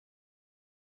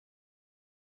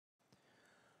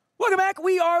Welcome back.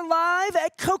 We are live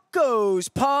at Koco's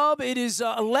Pub. It is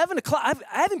 11 o'clock.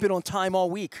 I haven't been on time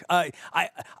all week.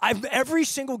 Every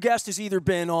single guest has either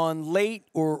been on late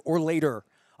or later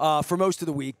for most of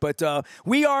the week. But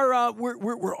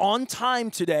we're on time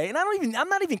today, and I'm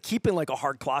not even keeping like a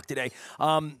hard clock today.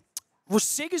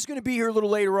 Sig is going to be here a little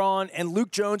later on, and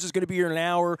Luke Jones is going to be here in an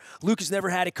hour. Luke has never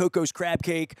had a Koco's crab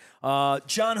cake.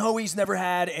 John Hoey's never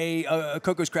had a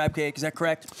Koco's crab cake. Is that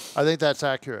correct? I think that's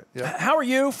accurate. Yeah. How are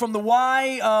you from the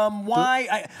Y?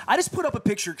 I just put up a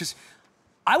picture because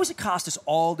I was at Costas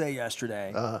all day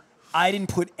yesterday. I didn't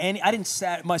put any. I didn't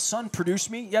sat. My son produced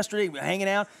me yesterday, hanging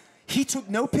out. He took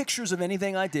no pictures of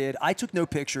anything I did. I took no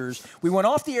pictures. We went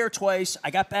off the air twice.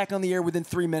 I got back on the air within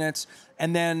 3 minutes,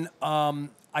 and then.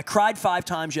 I cried 5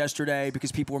 times yesterday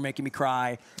because people were making me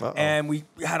cry. And we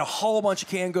had a whole bunch of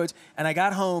canned goods. And I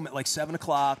got home at like 7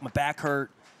 o'clock. My back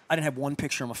hurt. I didn't have one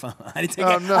picture on my phone. I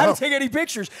didn't take any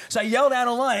pictures. So I yelled out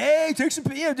online, hey, take some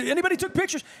anybody took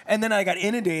pictures? And then I got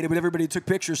inundated with everybody who took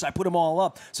pictures. So I put them all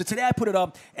up. So today I put it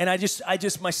up. And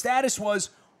my status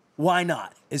was, why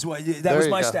not? That was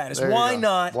my status. Why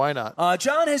not? Why not?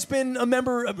 John has been a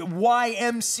member of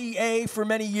YMCA for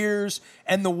many years.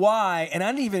 And the Y, and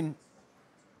I didn't even...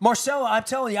 Marcella, I'm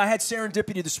telling you, I had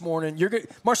serendipity this morning.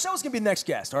 Marcella's going to be the next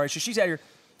guest, all right? So she's out here.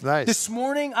 Nice. This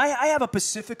morning, I have a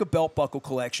Pacifica belt buckle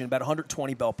collection, about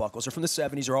 120 belt buckles. They're from the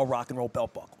 70s. They're all rock and roll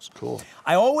belt buckles. Cool.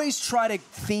 I always try to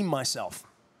theme myself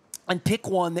and pick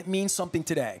one that means something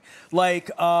today.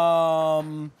 Like,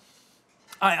 I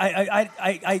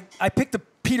picked the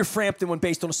Peter Frampton one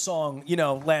based on a song,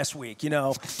 last week,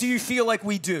 Do You Feel Like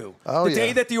We Do? The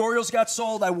day that the Orioles got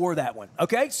sold, I wore that one,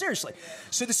 okay? Seriously.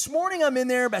 So this morning I'm in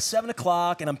there about 7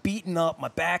 o'clock, and I'm beaten up, my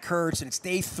back hurts, and it's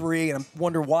day 3, and I'm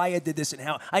wondering why I did this and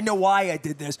how. I know why I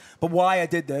did this, but why I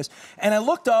did this. And I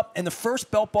looked up, and the first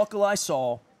belt buckle I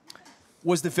saw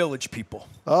was the Village People.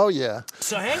 Oh, yeah.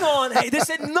 So hang on. Hey, this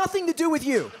had nothing to do with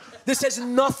you. This has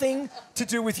nothing to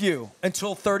do with you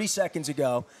until 30 seconds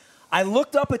ago. I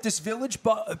looked up at this Village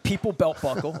People belt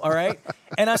buckle, all right?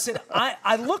 And I said,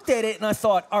 I looked at it and I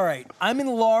thought, all right, I'm in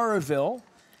Lauraville,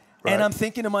 and I'm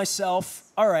thinking to myself,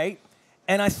 all right.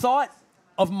 And I thought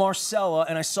of Marcella,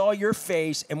 and I saw your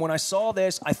face, and when I saw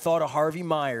this, I thought of Harvey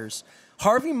Myers.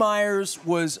 Harvey Myers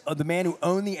was the man who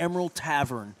owned the Emerald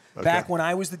Tavern back when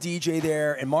I was the DJ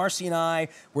there, and Marcy and I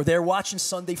were there watching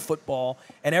Sunday football,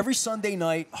 and every Sunday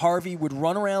night, Harvey would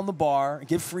run around the bar and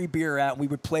give free beer out, and we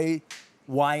would play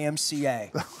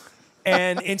YMCA.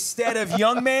 And instead of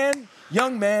young man,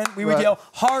 we would yell,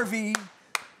 Harvey,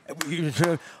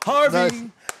 Harvey.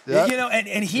 Nice. Yep.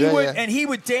 And he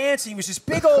would dance. He was this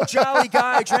big old jolly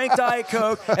guy, drank Diet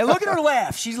Coke. And look at her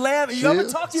laugh. She's laughing. I'm going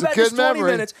to talk to you about this 20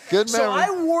 minutes. So I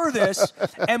wore this,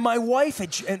 and my wife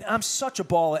and I'm such a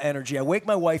ball of energy. I wake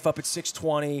my wife up at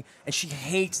 6:20, and she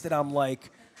hates that I'm like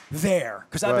there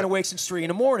because I've been awake since 3 in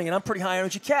the morning, and I'm a pretty high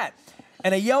energy cat.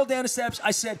 And I yelled down the steps.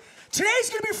 I said, today's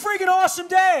going to be a freaking awesome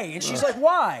day. And she's like,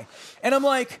 why? And I'm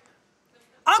like,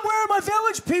 I'm wearing my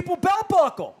Village People belt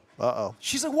buckle. Uh-oh.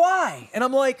 She's like, why? And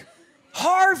I'm like,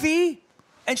 Harvey.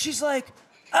 And she's like,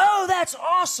 oh, that's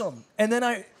awesome. And then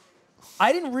I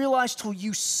didn't realize till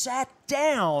you sat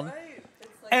down.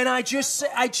 And I just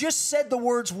said the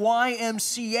words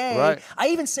YMCA. Right. I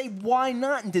even say why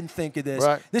not and didn't think of this.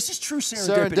 Right. This is true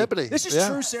serendipity. This is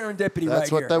true serendipity right here.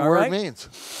 That's what that word means.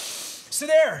 So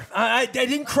there, I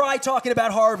didn't cry talking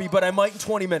about Harvey, but I might in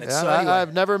 20 minutes. Yeah, so anyway.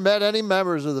 I've never met any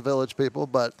members of the Village People,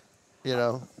 but,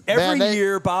 Every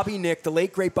year, Bobby Nick, the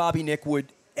late, great Bobby Nick,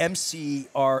 would MC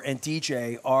and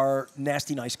DJ our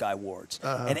Nasty Nice Guy Awards.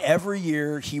 And every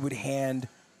year, he would hand,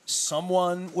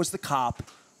 someone was the cop,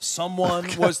 someone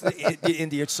was the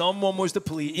Indian, someone was the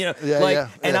police,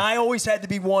 and I always had to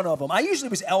be one of them. I usually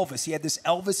was Elvis. He had this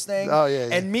Elvis thing. Oh, yeah.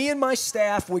 And me and my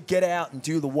staff would get out and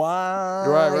do the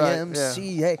YMCA,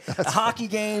 the hockey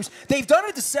games. They've done it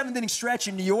at the 7th inning stretch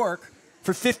in New York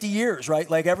for 50 years, right?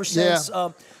 Like ever since.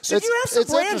 So you have some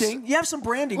branding. You have some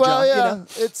branding, well, John.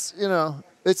 Yeah,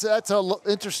 that's an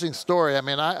interesting story. I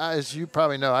mean, I as you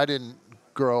probably know, I didn't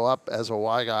grow up as a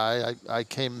Y guy. I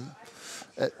came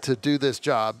to do this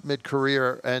job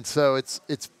mid-career, and so it's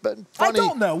been funny. I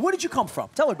don't know. Where did you come from?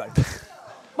 Tell everybody.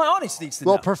 My audience needs to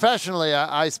know. Well, professionally,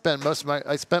 I spent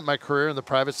my career in the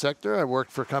private sector. I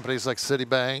worked for companies like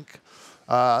Citibank,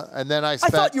 and then I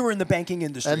thought you were in the banking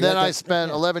industry. And then I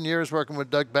spent 11 years working with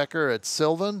Doug Becker at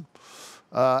Sylvan,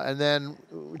 and then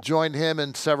joined him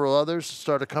and several others to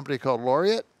start a company called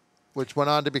Laureate, which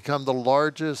went on to become the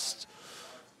largest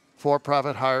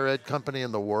for-profit higher ed company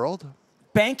in the world.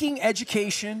 Banking,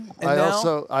 education, and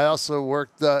I also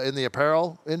worked in the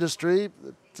apparel industry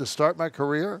to start my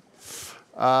career.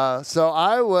 So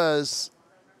I was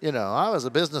I was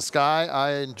a business guy.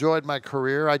 I enjoyed my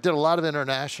career. I did a lot of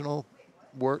international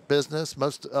work business.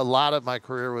 A lot of my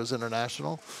career was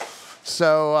international.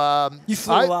 So you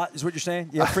flew a lot, is what you're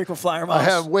saying? You have frequent flyer miles? I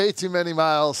have way too many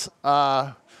miles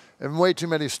and way too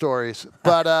many stories.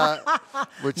 But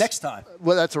next time.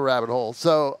 Well, that's a rabbit hole.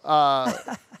 So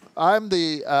I'm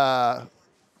the,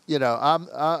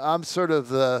 I'm sort of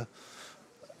the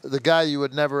guy you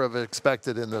would never have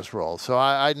expected in this role. So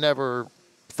I never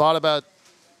thought about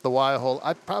the Y whole.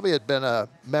 I probably had been a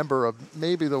member of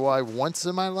maybe the Y once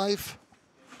in my life.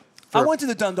 I went to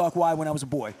the Dundalk Y when I was a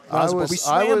boy. We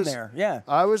swam there, yeah.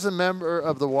 I was a member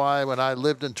of the Y when I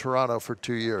lived in Toronto for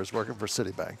 2 years working for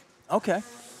Citibank. Okay.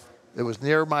 It was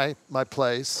near my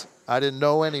place. I didn't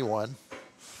know anyone.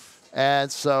 And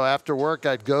so after work,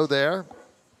 I'd go there.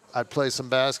 I'd play some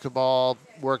basketball,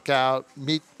 work out,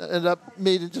 end up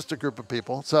meeting just a group of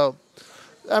people. So,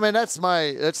 I mean, it's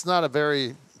not a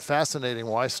very fascinating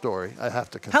Y story, I have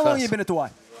to confess. How long have you been at the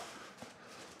Y?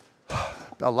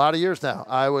 A lot of years now.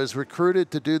 I was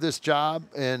recruited to do this job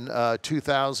in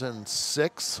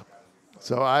 2006.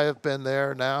 So I have been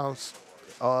there now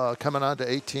coming on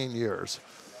to 18 years.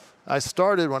 I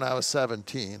started when I was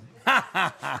 17.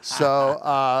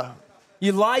 So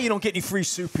you lie, you don't get any free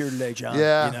soup here today, John.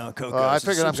 Yeah. Koco. I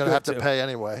figured I'm going to have to pay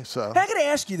anyway. So I got to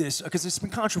ask you this because it's been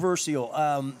controversial.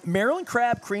 Maryland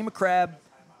crab, cream of crab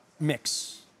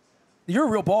mix. You're a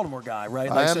real Baltimore guy,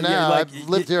 right? I am now. I've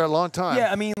lived here a long time.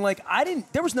 Yeah, I mean,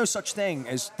 there was no such thing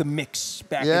as the mix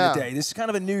back in the day. This is kind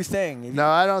of a new thing. No,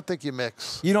 I don't think you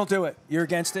mix. You don't do it. You're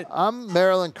against it? I'm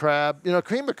Maryland crab.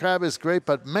 Cream of crab is great,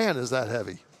 but man, is that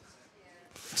heavy.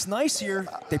 It's nice here.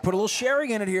 They put a little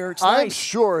sherry in it here. It's I'm nice.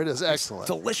 sure it is excellent.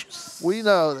 It's delicious. We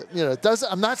know that, it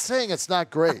doesn't. I'm not saying it's not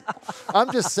great.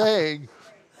 I'm just saying,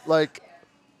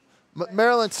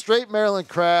 straight Maryland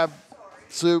crab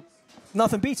soup.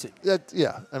 Nothing beats it.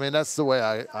 Yeah, I mean, that's the way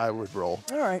I would roll.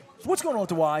 All right. So what's going on with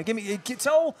the Y?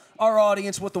 Tell our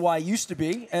audience what the Y used to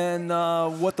be and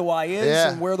what the Y is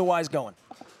and where the Y is going.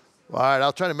 All right,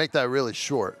 I'll try to make that really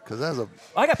short because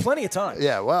I got plenty of time.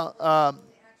 Yeah, well,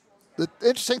 the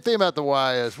interesting thing about the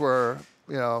Y is we're,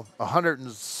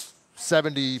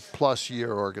 170-plus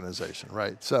year organization,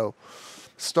 right? So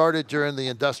started during the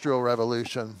Industrial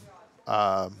Revolution.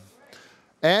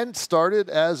 And started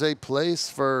as a place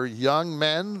for young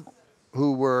men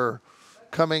who were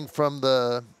coming from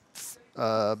the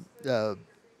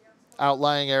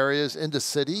outlying areas into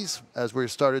cities as we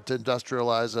started to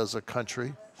industrialize as a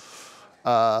country,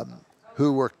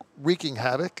 who were wreaking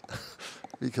havoc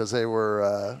because they were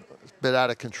a bit out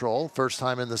of control. First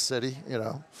time in the city,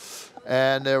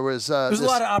 And there was there's a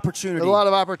lot of opportunity. A lot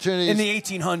of opportunities in the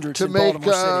 1800s to in make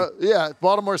Baltimore City.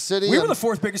 Baltimore City. We were the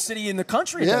fourth biggest city in the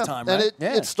country at that time, right?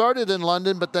 And it started in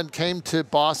London, but then came to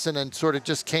Boston and sort of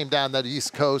just came down that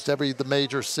East Coast. The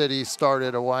major city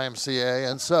started a YMCA,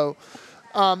 and so.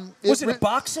 Was it a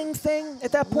boxing thing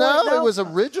at that point? No, it was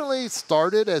originally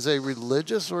started as a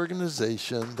religious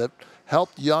organization that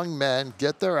helped young men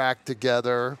get their act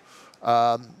together,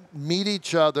 meet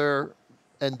each other,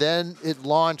 and then it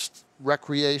launched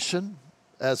recreation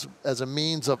as a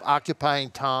means of occupying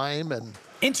time and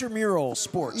intramural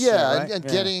sports. Yeah, right? and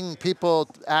getting people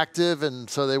active, and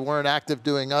so they weren't active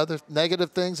doing other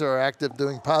negative things or active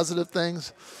doing positive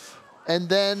things. And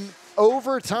then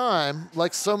over time,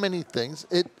 like so many things,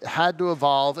 it had to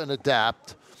evolve and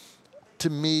adapt to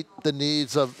meet the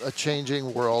needs of a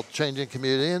changing world, changing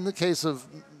community. In the case of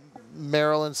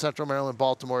Maryland, Central Maryland,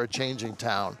 Baltimore, a changing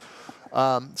town.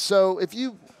 So if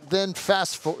you then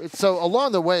fast forward, so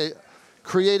along the way,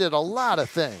 created a lot of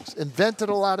things, invented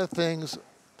a lot of things.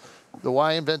 The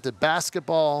Y invented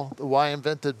basketball. The Y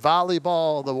invented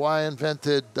volleyball. The Y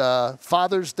invented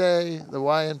Father's Day. The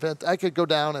Y invented. I could go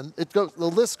down and the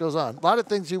list goes on. A lot of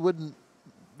things you wouldn't.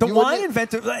 The Y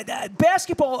invented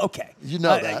basketball. Okay, you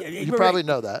know that. You probably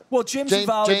know that. Well, James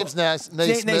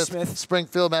Naismith,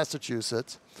 Springfield,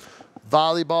 Massachusetts.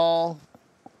 Volleyball.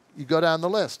 You go down the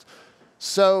list.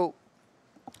 So,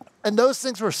 and those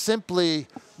things were simply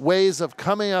ways of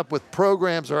coming up with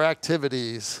programs or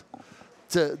activities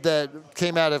that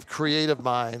came out of creative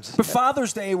minds. But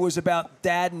Father's Day was about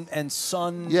dad and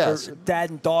son, yes. Or dad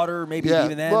and daughter, maybe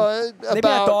even then. Well, maybe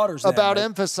not daughters then, about right?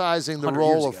 emphasizing the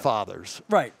role of fathers.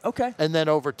 Right, okay. And then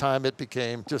over time it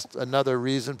became just another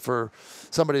reason for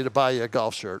somebody to buy you a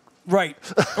golf shirt. Right,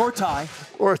 or tie.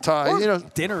 Or a tie. Or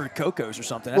dinner at Koco's or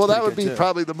something. That's well, that would be too.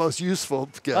 Probably the most useful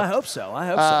gift. I hope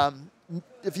so.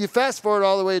 If you fast forward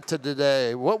all the way to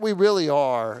today, what we really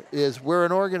are is we're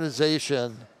an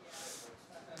organization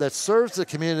that serves the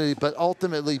community but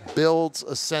ultimately builds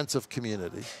a sense of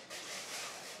community.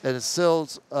 and it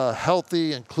instills a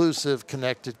healthy, inclusive,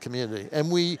 connected community.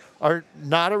 And we are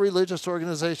not a religious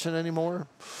organization anymore.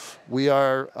 We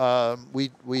are,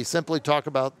 we simply talk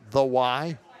about the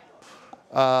why.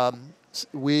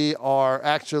 We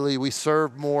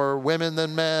serve more women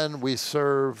than men. We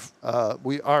serve,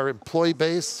 our employee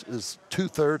base is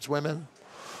 2/3 women.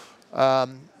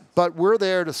 But we're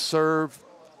there to serve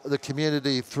the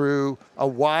community through a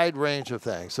wide range of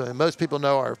things. So most people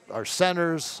know our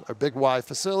centers, our Big Y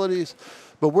facilities,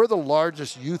 but we're the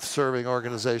largest youth serving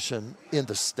organization in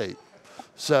the state.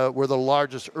 So we're the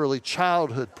largest early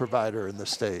childhood provider in the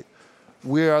state.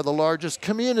 We are the largest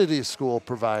community school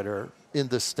provider in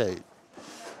the state.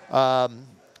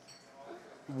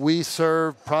 We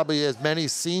serve probably as many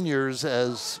seniors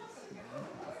as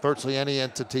virtually any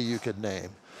entity you could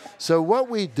name. So what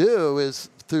we do is,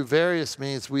 through various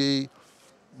means, we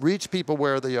reach people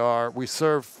where they are. We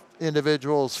serve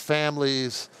individuals,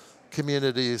 families,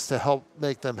 communities to help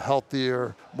make them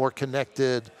healthier, more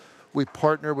connected. We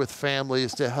partner with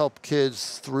families to help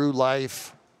kids through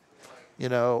life. You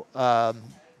know,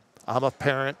 I'm a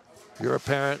parent. You're a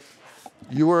parent.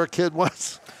 You were a kid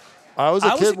once. I was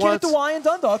a kid once. At the Y in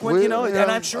Dundalk, when,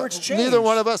 and I'm sure it's changed. Neither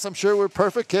one of us, I'm sure, were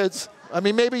perfect kids. I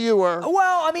mean, maybe you were.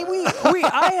 Well, I mean,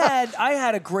 I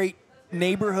had a great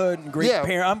neighborhood and great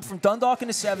parent. I'm from Dundalk in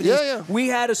the 70s. Yeah. We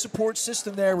had a support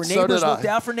system there where neighbors looked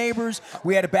out for neighbors.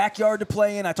 We had a backyard to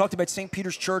play in. I talked about St.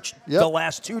 Peter's Church the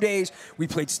last 2 days. We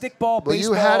played stickball, baseball.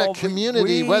 You had a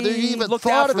community, whether you even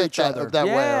thought of it that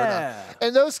way or not.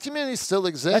 And those communities still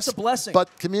exist. That's a blessing.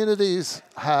 But communities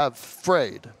have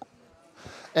frayed.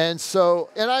 And so,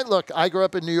 I grew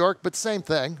up in New York, but same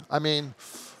thing. I mean,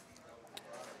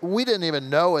 we didn't even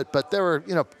know it, but there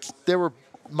were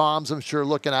moms, I'm sure,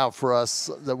 looking out for us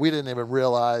that we didn't even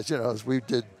realize, as we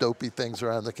did dopey things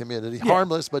around the community. Yeah.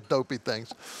 Harmless, but dopey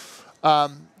things.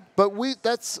 But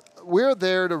we're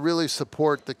there to really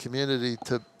support the community,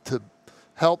 to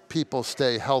help people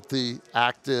stay healthy,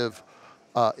 active,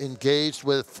 engaged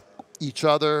with each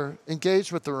other,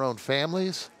 engaged with their own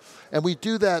families. And we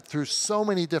do that through so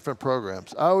many different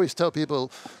programs. I always tell people,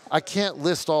 I can't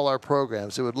list all our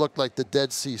programs. It would look like the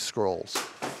Dead Sea Scrolls.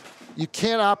 You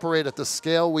can't operate at the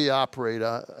scale we operate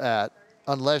at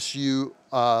unless you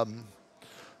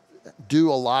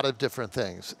do a lot of different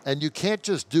things. And you can't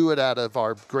just do it out of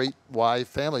our great Y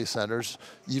family centers.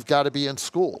 You've got to be in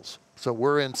schools. So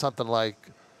we're in something like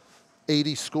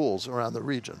 80 schools around the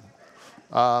region.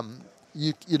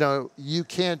 You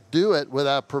can't do it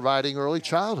without providing early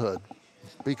childhood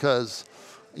because,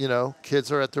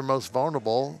 kids are at their most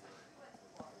vulnerable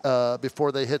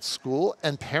before they hit school,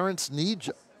 and parents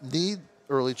need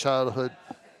early childhood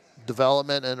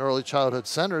development and early childhood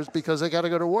centers because they got to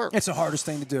go to work. It's the hardest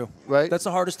thing to do. Right? That's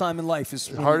the hardest time in life.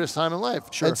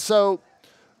 Sure. And so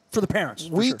for the parents,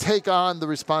 we take on the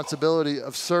responsibility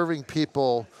of serving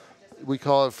people. We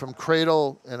call it from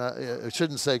cradle, and I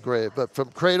shouldn't say grave, but from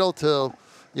cradle till,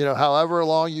 however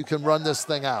long you can run this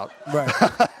thing out. Right.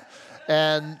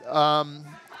 And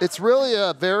it's really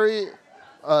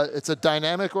it's a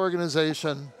dynamic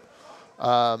organization.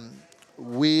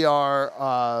 We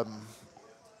are,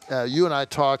 you and I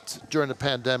talked during the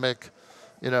pandemic.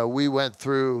 We went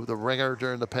through the ringer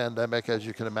during the pandemic, as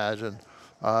you can imagine.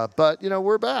 But,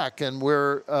 we're back, and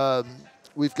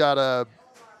we've got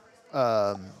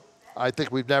I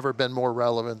think we've never been more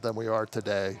relevant than we are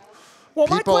today. Well,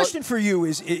 my question for you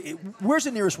is, where's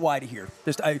the nearest Y to here?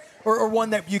 Or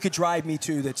one that you could drive me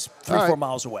to that's 3-4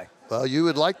 miles away? Well, you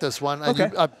would like this one. And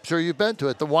okay. I'm sure you've been to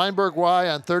it. The Weinberg Y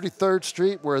on 33rd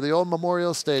Street, where the old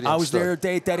Memorial Stadium I was stood. there,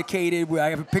 day dedicated. I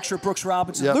have a picture of Brooks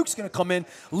Robinson. Yep. Luke's going to come in.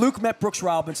 Luke met Brooks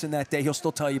Robinson that day. He'll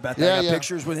still tell you about that. I got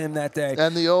pictures with him that day.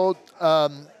 And the old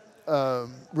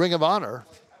Ring of Honor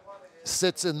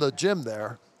sits in the gym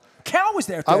there. Cal was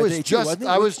there that day too, wasn't he?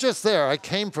 I was just there. I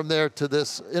came from there to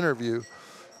this interview.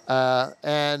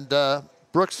 And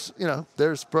Brooks,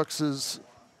 there's Brooks's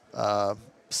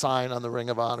sign on the Ring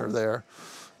of Honor there.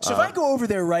 So if I go over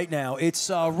there right now,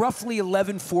 it's roughly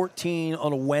 11:14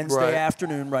 on a Wednesday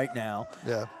afternoon right now.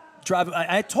 Yeah.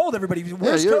 I told everybody,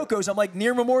 where's Koco's? I'm like,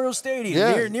 near Memorial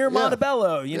Stadium, near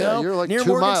Montebello, you're like near 2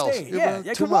 Morgan miles. State.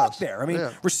 I could walk there. I mean,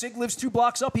 where Sig lives 2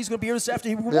 blocks up, he's going to be here this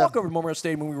afternoon. We could walk over to Memorial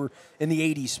Stadium when we were in the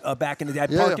 80s back in the day. I'd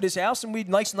park at his house, and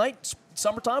nice night,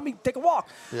 summertime, we'd take a walk.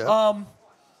 Yeah.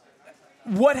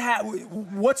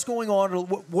 What's going on?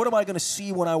 What am I going to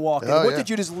see when I walk in? What did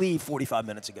you just leave 45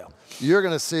 minutes ago? You're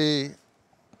going to see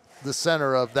the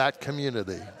center of that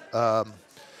community.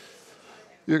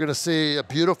 You're going to see a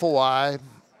beautiful Y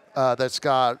that's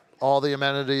got all the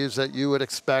amenities that you would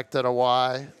expect at a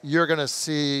Y. You're going to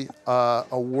see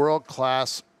a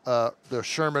world-class the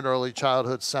Sherman Early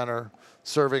Childhood Center,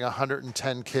 serving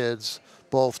 110 kids,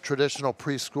 both traditional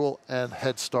preschool and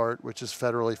Head Start, which is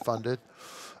federally funded.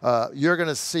 You're going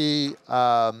to see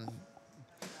the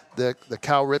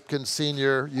Cal Ripken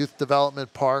Senior Youth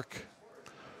Development Park,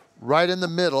 right in the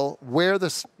middle, where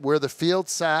the field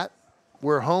sat,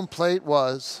 where home plate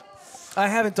was. I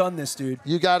haven't done this, dude.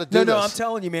 You got to do this. No, I'm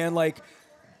telling you, man. Like,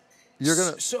 you're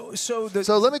gonna. So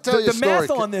let me tell you a story. The math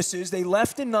on this is they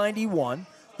left in '91.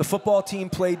 The football team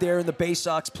played there, and the Bay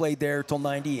Sox played there until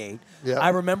 '98. Yeah. I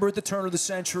remember at the turn of the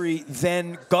century,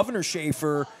 then Governor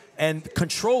Schaefer and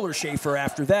Controller Schaefer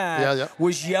after that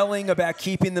was yelling about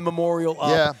keeping the memorial up.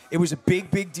 Yeah. It was a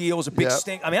big deal. It was a big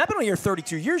stink. I mean, I've been on here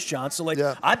 32 years, John, so like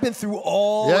I've been through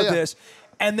all of this.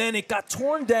 And then it got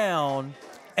torn down,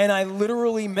 and I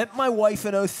literally met my wife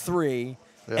in '03,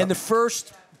 and the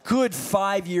first good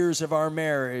 5 years of our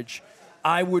marriage,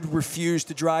 I would refuse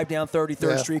to drive down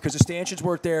 33rd Street because the stanchions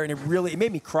weren't there, and it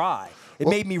made me cry. It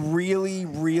made me really,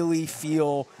 really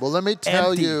feel let me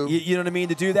tell empty, you know what I mean,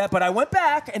 to do that. But I went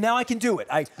back, and now I can do it.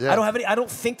 I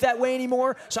don't think that way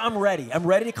anymore, so I'm ready. I'm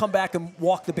ready to come back and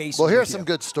walk the bases. Well, here's some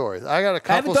good stories. I got a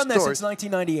couple. I haven't done that since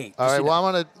 1998. All right.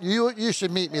 Well, you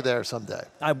should meet me there someday.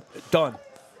 I'm done.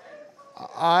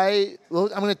 I'm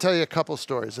going to tell you a couple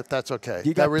stories, if that's okay.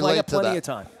 You got plenty of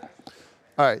time.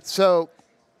 All right. So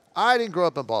I didn't grow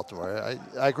up in Baltimore.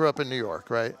 I grew up in New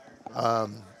York, right?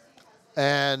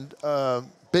 And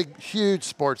big, huge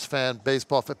sports fan,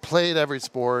 baseball fan, played every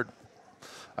sport.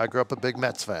 I grew up a big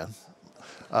Mets fan.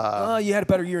 You had a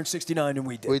better year in '69 than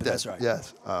we did. We did, that's right.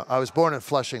 Yes. I was born in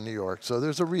Flushing, New York, so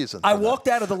there's a reason. I walked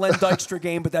out of the Len Dykstra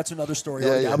game, but that's another story.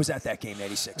 I was at that game,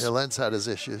 '86. Yeah, Len's had his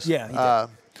issues. Yeah, he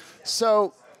did.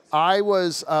 So I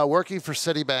was working for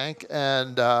Citibank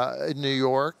and in New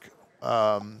York.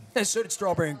 And so did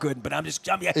Strawberry and Gooden, but I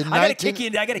got to kick you.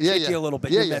 I got to kick you a little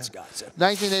bit. You're a Mets guy. So.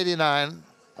 1989,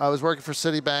 I was working for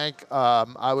Citibank.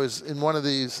 I was in one of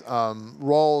these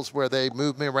roles where they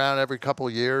moved me around every couple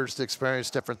of years to experience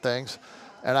different things,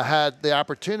 and I had the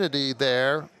opportunity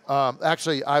there.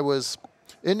 Actually, I was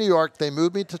in New York. They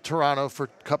moved me to Toronto for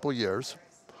a couple of years,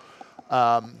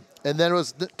 and then it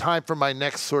was time for my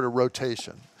next sort of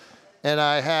rotation, and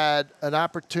I had an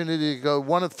opportunity to go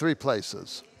one of three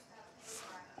places.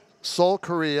 Seoul,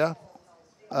 Korea,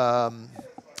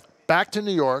 back to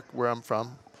New York, where I'm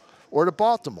from, or to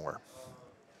Baltimore.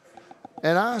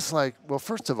 And I was like, well,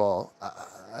 first of all,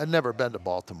 I'd never been to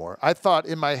Baltimore. I thought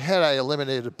in my head I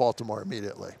eliminated Baltimore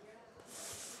immediately.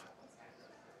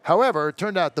 However, it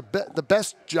turned out the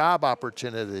best job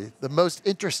opportunity, the most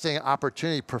interesting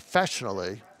opportunity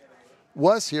professionally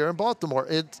was here in Baltimore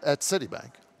at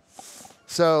Citibank.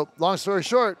 So long story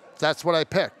short, that's what I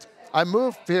picked. I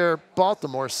moved here,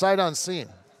 Baltimore, sight unseen.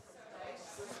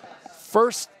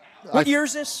 What year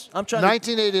is this? I'm trying.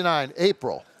 1989,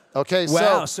 April. Okay,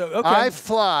 wow. So I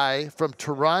fly from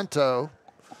Toronto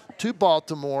to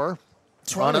Baltimore.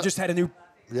 Toronto just had a new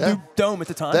dome at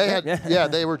the time. They had,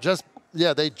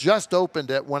 they just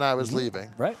opened it when I was leaving.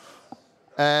 Right.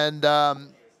 And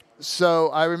so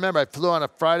I remember I flew on a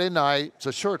Friday night. It's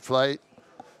a short flight.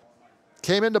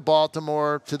 Came into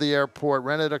Baltimore to the airport,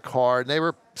 rented a car, and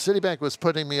Citibank was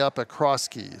putting me up at Cross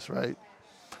Keys, right?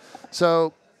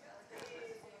 So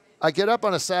I get up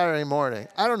on a Saturday morning.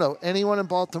 I don't know anyone in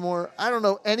Baltimore. I don't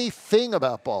know anything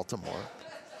about Baltimore.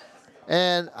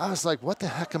 And I was like, what the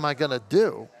heck am I going to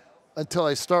do until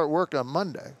I start work on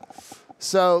Monday?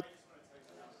 So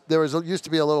there used to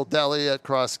be a little deli at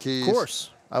Cross Keys. Of course.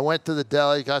 I went to the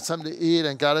deli, got something to eat,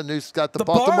 and got the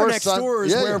bar Baltimore Sun. next door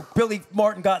is where Billy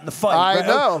Martin got in the fight. I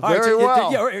know, very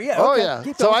well.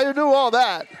 Okay. So I knew all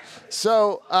that.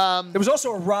 So there was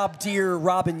also a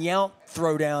Robin Yount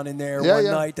throwdown in there one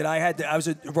night that I was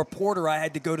a reporter. I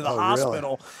had to go to the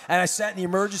hospital, and I sat in the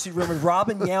emergency room with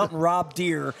Robin Yount and Rob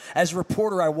Deere. As a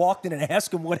reporter, I walked in and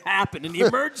asked them what happened in the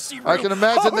emergency room. I can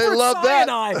imagine they loved that.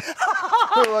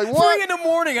 Like, what? 3 in the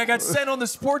morning, I got sent on the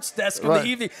sports desk in the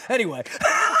evening. Anyway,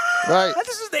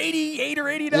 this is the 88 or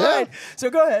 89. Yeah. So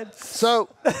go ahead. So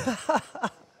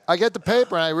I get the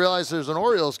paper, and I realize there's an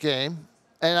Orioles game.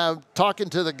 And I'm talking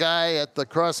to the guy at the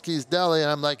Cross Keys Deli, and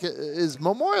I'm like, is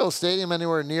Memorial Stadium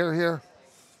anywhere near here?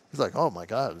 He's like, oh, my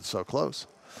God, it's so close.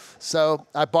 So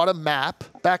I bought a map.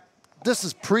 This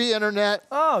is pre-internet.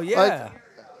 Oh, yeah.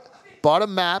 Bought a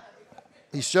map.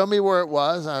 He showed me where it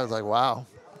was, and I was like, wow.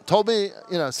 Told me,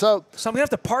 so. So I'm going to have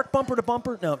to park bumper to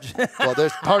bumper? No. Well,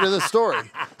 there's part of the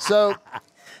story. So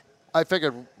I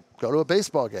figured, go to a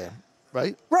baseball game,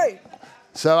 right? Right.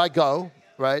 So I go.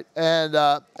 Right, and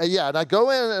and I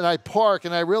go in and I park,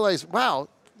 and I realize, wow,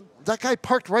 that guy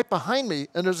parked right behind me,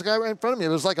 and there's a guy right in front of me. It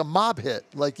was like a mob hit.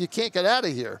 Like, you can't get out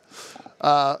of here.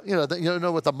 You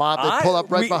know, with the mop, they pull up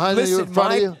right behind you, in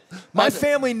front of you. My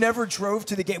family never drove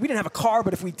to the game. We didn't have a car,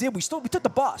 but if we did, we took the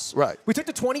bus. Right. We took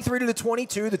the 23 to the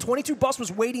 22. The 22 bus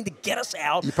was waiting to get us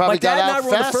out. You probably my dad got out and I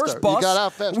were on faster. the first bus. You got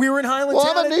out faster. We were in Highland Well,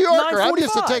 Town I'm a New Yorker. at I'm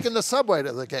used to 9:45. taking the subway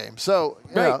to the game. So,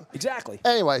 you know. Exactly.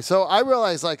 Anyway, so I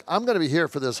realized, like, I'm going to be here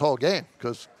for this whole game.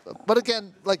 But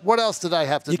again, like, what else did I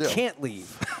have to do? You can't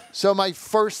leave. So my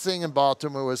first thing in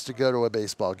Baltimore was to go to a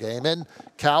baseball game. And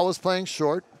Cal was playing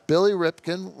short. Billy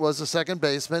Ripken was the second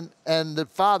baseman, and the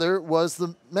father was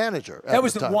the manager. That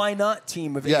was the time. Why Not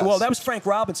team of Yes. Well, that was Frank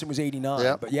Robinson was 89.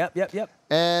 Yep. But yep.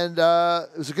 And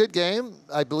it was a good game.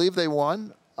 I believe they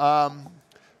won.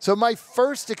 So my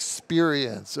first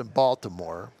experience in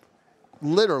Baltimore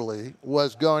literally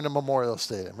was going to Memorial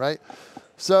Stadium, right?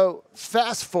 So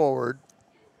fast forward,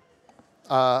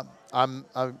 I'm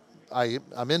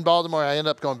in Baltimore. I end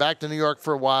up going back to New York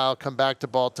for a while, come back to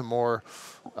Baltimore.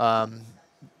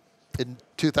 In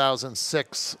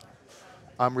 2006,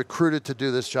 I'm recruited to do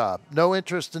this job. No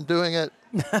interest in doing it.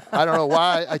 I don't know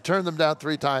why. I turned them down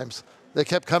 3 times. They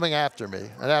kept coming after me.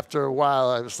 And after a while,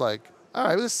 I was like, all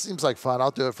right, this seems like fun.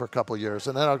 I'll do it for a couple of years,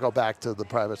 and then I'll go back to the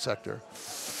private sector.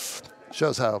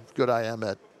 Shows how good I am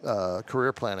at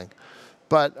career planning.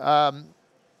 But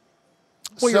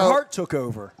your heart took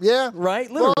over. Yeah.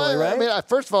 Right? Literally, right? I mean,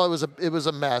 first of all, it was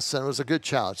a mess, and it was a good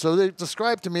challenge. So they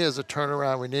described to me as a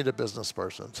turnaround, we need a business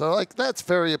person. So, like, that's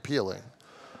very appealing.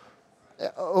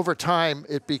 Over time,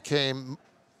 it became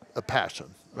a passion,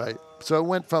 right? So it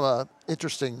went from an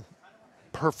interesting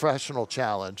professional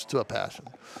challenge to a passion.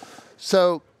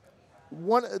 So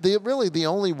really the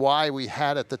only why we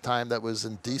had at the time that was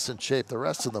in decent shape, the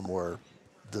rest of them were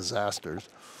disasters.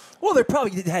 Well, they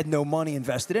probably had no money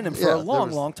invested in him for a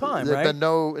long time, right? Been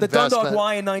no the investment. Dundalk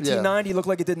Y in 1990 looked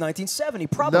like it did in 1970,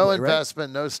 probably, No right?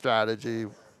 investment, no strategy.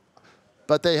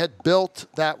 But they had built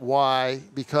that Y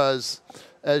because,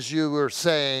 as you were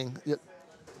saying,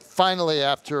 finally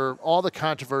after all the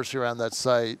controversy around that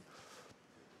site,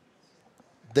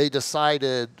 they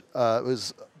decided, it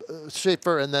was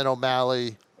Schaefer and then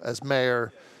O'Malley as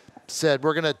mayor, said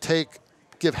we're going to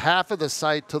give half of the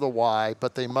site to the Y,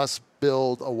 but they must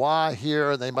build a Y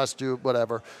here and they must do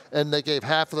whatever. And they gave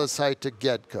half of the site to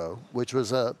Gedco, which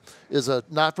is a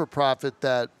not-for-profit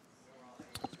that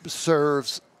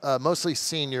serves mostly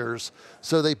seniors.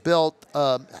 So they built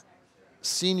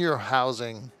senior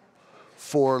housing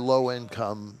for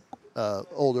low-income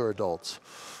older adults.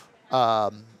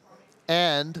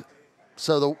 And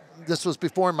so this was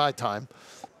before my time.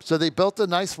 So they built a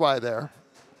nice Y there.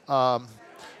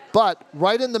 But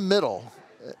right in the middle,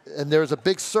 and there was a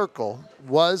big circle,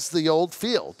 was the old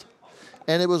field.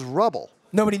 And it was rubble.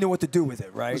 Nobody knew what to do with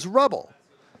it, right? It was rubble.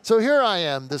 So here I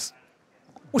am, this...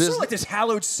 Well, sort of like this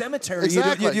hallowed cemetery.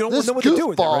 Exactly. You don't know what to do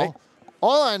with it, right?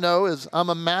 All I know is I'm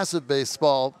a massive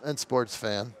baseball and sports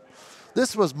fan.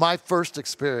 This was my first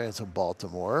experience in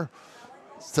Baltimore.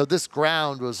 So this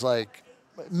ground was like,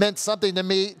 meant something to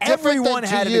me. Everyone different than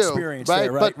had to an you, experience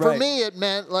there, right? But for me, it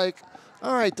meant like,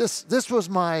 all right, this was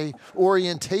my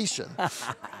orientation.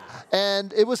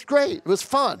 And it was great. It was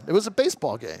fun. It was a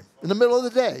baseball game in the middle of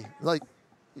the day. Like,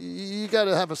 you got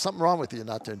to have something wrong with you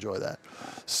not to enjoy that.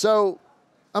 So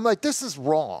I'm like, this is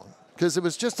wrong, because it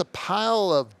was just a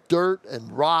pile of dirt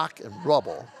and rock and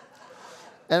rubble.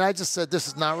 And I just said, this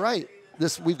is not right.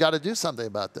 We've got to do something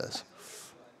about this.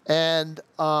 And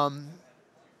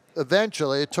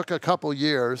eventually, it took a couple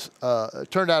years.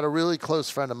 It turned out a really close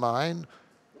friend of mine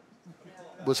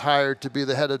was hired to be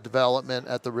the head of development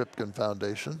at the Ripken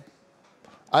Foundation.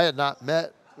 I had not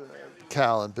met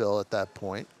Cal and Bill at that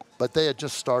point, but they had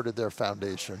just started their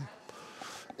foundation.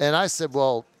 And I said,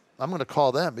 well, I'm going to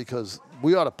call them because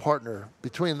we ought to partner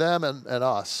between them and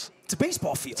us. It's a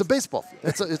baseball field. It's a baseball field.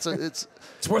 It's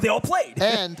where they all played.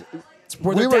 And it's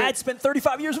where their dad spent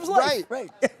 35 years of his life.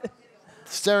 Right.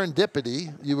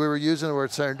 Serendipity, we were using the word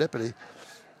serendipity.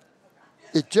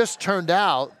 It just turned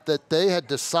out that they had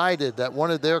decided that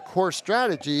one of their core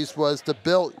strategies was to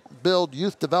build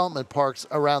youth development parks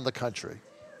around the country.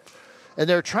 And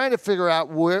they're trying to figure out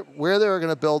where they were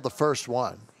going to build the first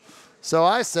one. So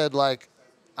I said, like,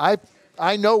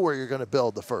 I know where you're going to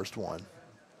build the first one.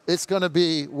 It's going to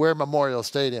be where Memorial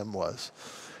Stadium was.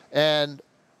 And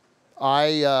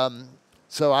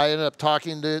so I ended up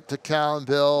talking to Cal and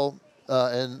Bill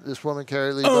and this woman,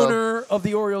 Carrie Lebo. Owner of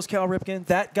the Orioles, Cal Ripken.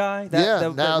 That guy.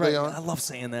 Now they own. I love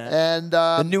saying that. And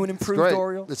the new and improved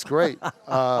Oriole. It's great. We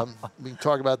can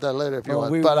talk about that later if you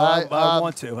want. But I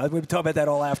want to. We've been talking about that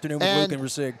all afternoon with Luke and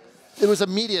Rasig. It was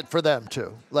immediate for them,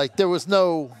 too. Like, there was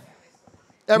no...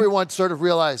 Everyone sort of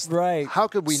realized, how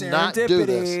could we not do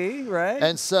this? Right.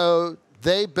 And so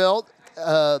they built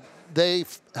they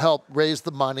helped raise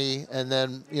the money, and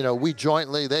then we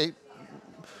jointly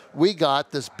we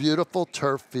got this beautiful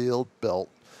turf field built.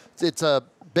 It's a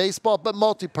baseball, but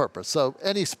multi-purpose. So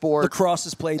any sport, lacrosse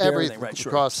is played there. Everything, Right,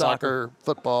 sure. lacrosse, soccer,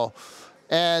 football,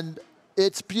 and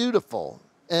it's beautiful.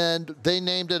 And they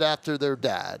named it after their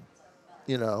dad.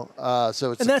 So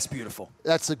it's and that's beautiful.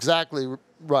 That's exactly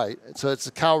right. So it's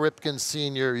the Cal Ripken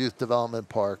Senior Youth Development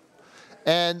Park,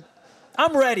 and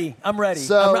I'm ready.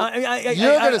 So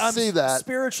you're going to see that.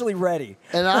 Spiritually ready.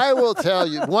 And I will tell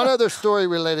you one other story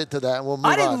related to that, and we'll move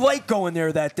on. I didn't like going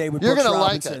there that day with You're Brooks going to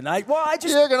Robinson. like it.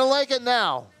 You're going to like it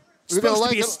now. It's supposed to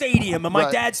be a stadium, and my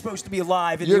Right. dad's supposed to be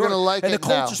alive. And You're going to like and it the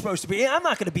Colts now. are supposed to be. I'm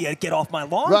not going to be a get off my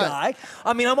lawn Right. guy.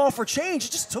 I mean, I'm all for change.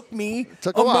 It just took me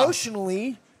Took a while.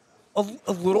 emotionally a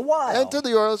little while. And to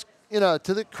the Orioles,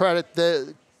 to the credit, they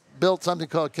built something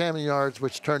called Camden Yards,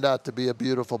 which turned out to be a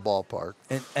beautiful ballpark.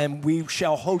 And we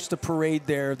shall host a parade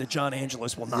there that John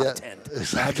Angeles will not attend.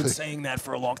 Exactly. I've been saying that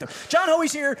for a long time. John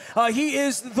Hoey's here. He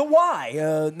is the why,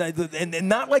 and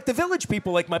not like the village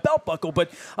people like my belt buckle, but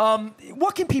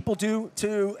what can people do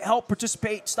to help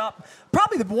participate, stop?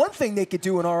 Probably the one thing they could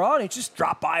do in our audience, just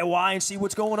drop by a Y and see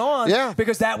what's going on. Yeah.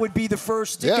 Because that would be the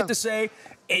first ticket Yeah. to say,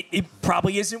 it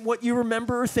probably isn't what you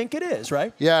remember or think it is,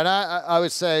 right? Yeah, and I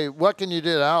would say, what can you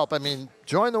do to help? I mean,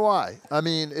 join the Y. I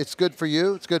mean, it's good for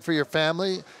you. It's good for your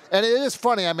family. And it is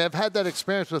funny. I mean, I've had that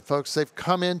experience with folks. They've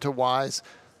come into Ys.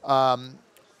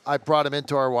 I brought them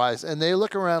into our Ys, and they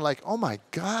look around like, oh my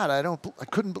God,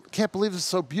 can't believe this is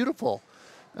so beautiful.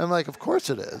 I'm like, of course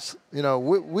it is. We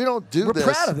don't do this.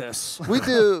 We're proud of this. We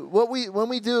do when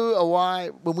we do a Y,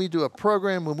 when we do a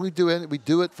program, when we do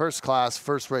it first class,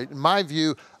 first rate. In my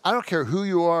view, I don't care who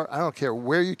you are. I don't care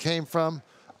where you came from.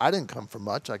 I didn't come from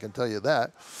much, I can tell you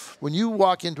that. When you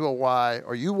walk into a Y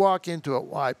or you walk into a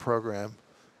Y program,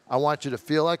 I want you to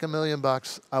feel like $1 million.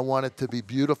 I want it to be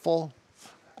beautiful.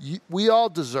 We all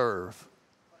deserve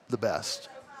the best,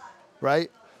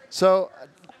 right? So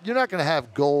you're not going to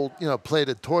have gold,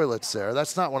 plated toilets there.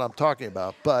 That's not what I'm talking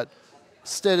about. But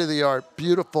state-of-the-art,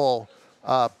 beautiful,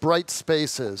 bright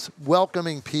spaces,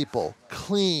 welcoming people,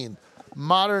 clean,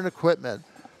 modern equipment,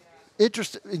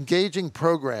 engaging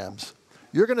programs.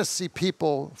 You're going to see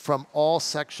people from all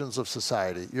sections of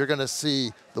society. You're going to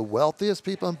see the wealthiest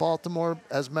people in Baltimore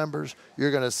as members.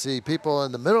 You're going to see people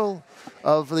in the middle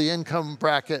of the income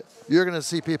bracket. You're going to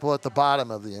see people at the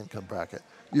bottom of the income bracket.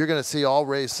 You're going to see all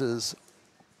races.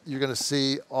 You're going to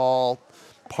see all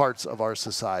parts of our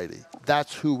society.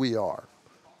 That's who we are.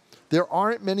 There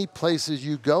aren't many places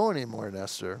you go anymore,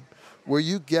 Nestor, where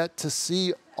you get to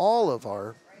see all of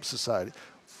our society.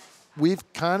 We've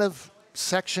kind of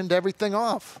sectioned everything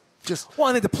off. Well,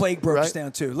 I think the plague broke us Right?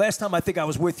 down too. Last time I think I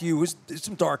was with you was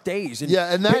some dark days. And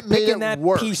Yeah, and that made picking it that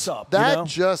worse. piece up. That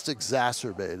just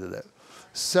exacerbated it.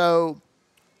 So,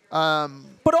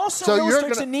 but also so you're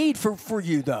illustrates gonna- a need for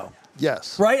you though.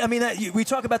 yes. Right? I mean, we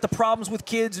talk about the problems with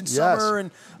kids in Yes. summer,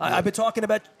 and I've been talking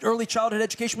about early childhood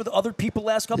education with other people the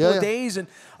last couple Yeah, of yeah. days, and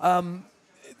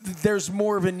there's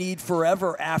more of a need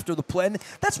forever after the play. And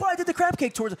that's why I did the crab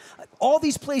cake tours. All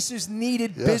these places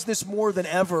needed business more than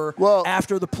ever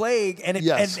after the plague, and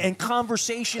and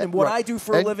conversation and what Right. I do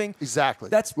for a And living. Exactly.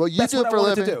 That's well, you that's do what it for I a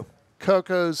wanted living. to do.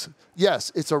 Coco's,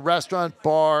 yes, it's a restaurant,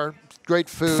 bar, great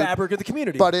food. Fabric of the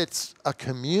community. But it's a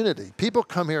community. People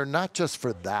come here not just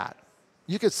for that.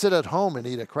 You could sit at home and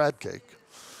eat a crab cake.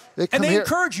 And they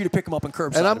encourage you to pick them up in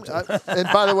curbside. And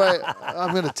by the way,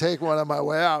 I'm going to take one on my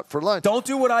way out for lunch. Don't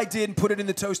do what I did and put it in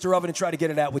the toaster oven and try to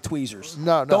get it out with tweezers.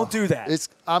 No. Don't do that.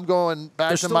 I'm going back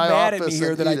They're to still my mad office at me here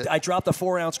and that eat it. I dropped a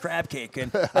 4-ounce crab cake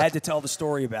and I had to tell the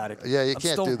story about it. Yeah, you I'm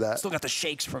can't do that. Still got the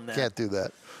shakes from that. Can't do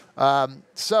that.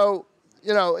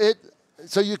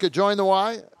 So you could join the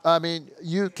Y. I mean,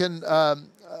 you can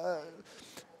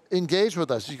engage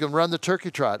with us. You can run the turkey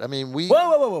trot. I mean,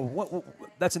 Whoa.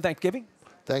 That's in Thanksgiving?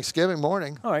 Thanksgiving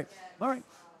morning. All right.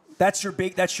 That's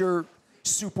your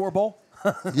Super Bowl?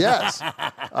 Yes.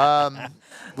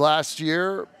 Last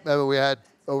year, we had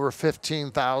over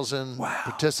 15,000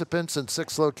 participants in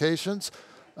 6 locations.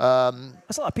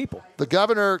 That's a lot of people. The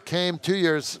governor came 2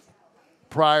 years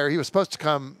prior. He was supposed to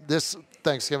come this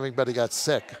Thanksgiving, but he got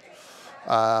sick,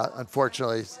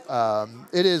 unfortunately.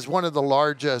 It is one of the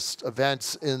largest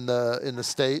events in the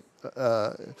state.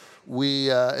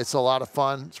 It's a lot of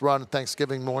fun. It's run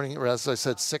Thanksgiving morning. As I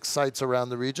said, 6 sites around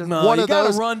the region. No, you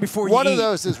got to run before you eat. One of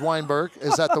those is Weinberg.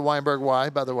 Is at the Weinberg Y,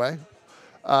 by the way.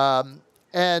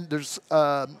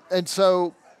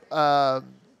 So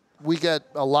we get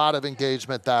a lot of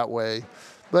engagement that way.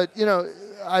 But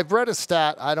I've read a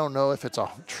stat. I don't know if it's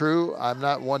true. I'm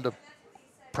not one to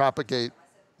propagate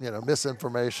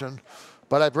misinformation.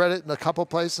 but I've read it in a couple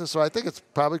places, so I think it's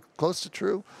probably close to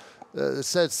true. It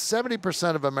says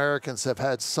 70% of Americans have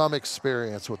had some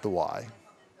experience with the why.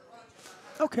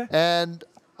 Okay. And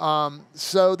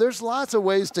so there's lots of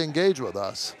ways to engage with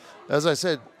us. As I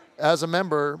said, as a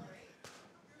member,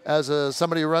 as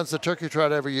somebody who runs the turkey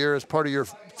trot every year as part of your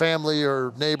family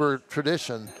or neighbor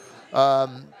tradition,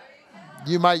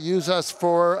 you might use us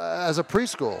as a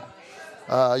preschool.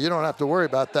 You don't have to worry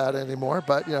about that anymore,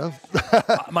 but, you know.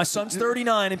 My son's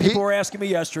 39, and people were asking me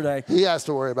yesterday. He has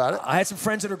to worry about it. I had some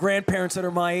friends that are grandparents that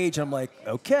are my age. I'm like,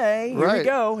 okay, here we Right,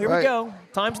 go. Here we right. go.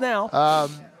 Time's now.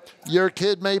 Your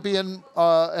kid may be in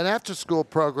an after-school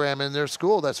program in their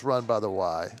school that's run by the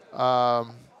Y.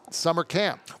 Summer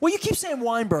camp. Well, you keep saying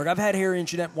Weinberg. I've had Harry and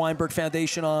Jeanette Weinberg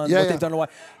Foundation on Yeah, what yeah. they've done.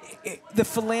 The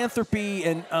philanthropy,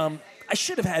 and I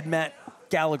should have had Matt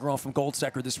Gallagher on from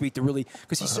Goldsecker this week to really,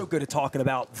 because he's so good at talking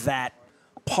about that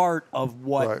part of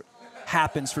what Right.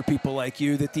 happens for people like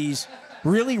you, that these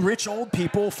really rich old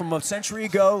people from a century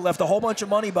ago left a whole bunch of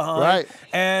money behind. Right.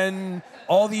 And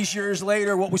all these years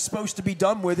later, what was supposed to be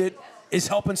done with it is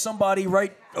helping somebody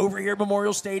right over here at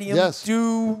Memorial Stadium Yes.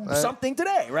 do something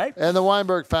today, right? And the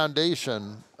Weinberg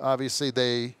Foundation, obviously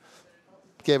they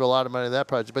gave a lot of money to that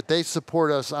project, but they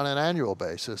support us on an annual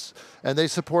basis, and they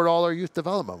support all our youth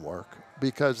development work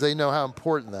because they know how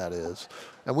important that is.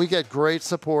 And we get great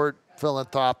support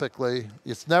philanthropically.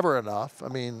 It's never enough. I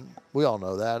mean, we all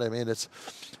know that. I mean, it's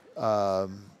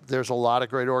there's a lot of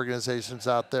great organizations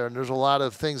out there, and there's a lot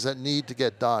of things that need to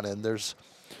get done, and there's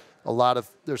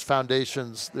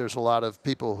foundations, there's a lot of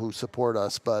people who support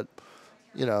us, but,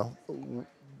 you know,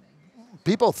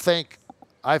 people think,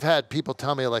 I've had people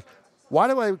tell me, like, why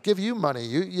do I give you money?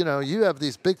 You know, you have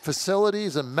these big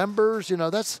facilities and members, you know,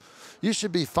 you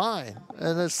should be fine.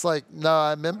 And it's like,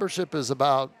 no, membership is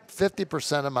about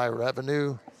 50% of my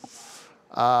revenue.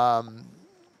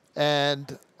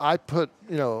 And I put,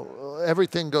 you know,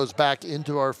 everything goes back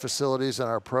into our facilities and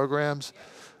our programs.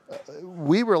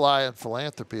 We rely on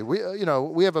philanthropy. We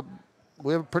have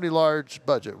a pretty large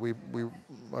budget.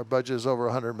 Our budget is over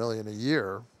 $100 million a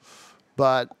year,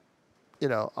 but, you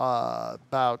know,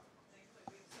 about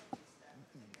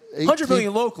 100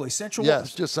 million locally, Central.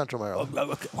 Yes, just Central Maryland.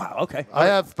 Okay. Wow. Okay. I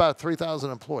have about 3,000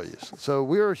 employees, so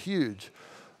we're huge.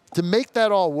 To make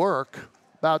that all work,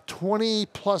 about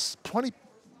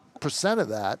 20% of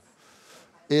that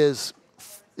is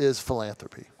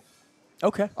philanthropy.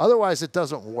 Okay. Otherwise, it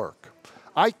doesn't work.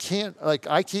 I keep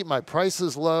my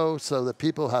prices low so that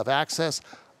people have access.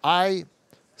 I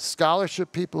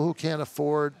scholarship people who can't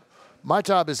afford. My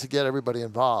job is to get everybody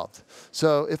involved.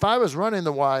 So if I was running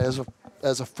the Y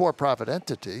as a for-profit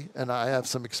entity, and I have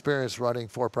some experience running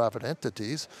for-profit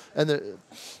entities, and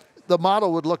the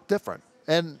model would look different.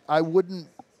 And I wouldn't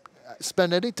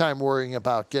spend any time worrying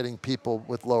about getting people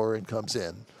with lower incomes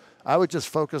in. I would just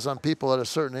focus on people at a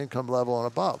certain income level and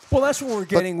above. Well, that's what we're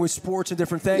getting with sports and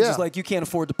different things. Yeah. It's like you can't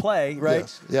afford to play,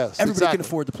 right? Yes, Everybody exactly. can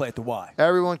afford to play at the Y.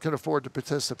 Everyone can afford to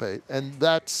participate. And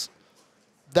that's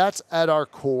at our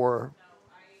core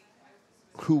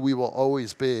who we will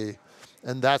always be.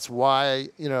 And that's why,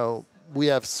 you know, we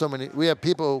have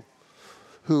people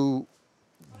who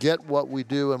get what we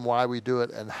do and why we do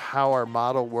it and how our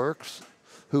model works,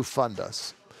 who fund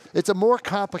us. It's a more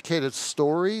complicated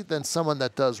story than someone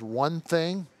that does one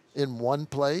thing in one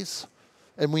place.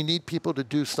 And we need people to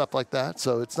do stuff like that.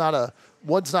 So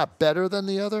one's not better than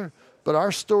the other, but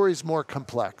our story's more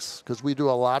complex because we do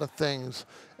a lot of things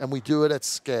and we do it at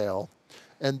scale.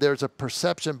 And there's a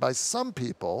perception by some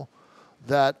people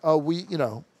that,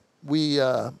 we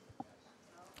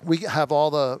have all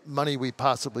the money we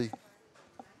possibly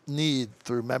need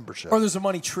through membership. Or there's a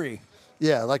money tree.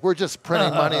 Yeah, like we're just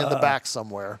printing money in the back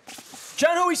somewhere.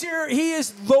 John Hoey's here. He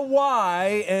is the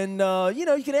Y, and,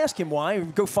 you can ask him why.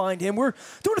 Go find him. We're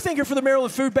doing a thing here for the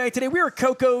Maryland Food Bank today. We're at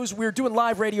Koco's. We're doing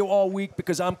live radio all week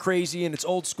because I'm crazy and it's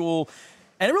old school.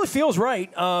 And it really feels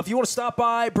right. If you want to stop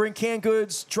by, bring canned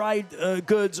goods, dried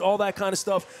goods, all that kind of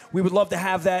stuff, we would love to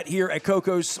have that here at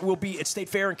Koco's. We'll be at State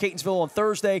Fair in Catonsville on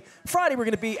Thursday. Friday, we're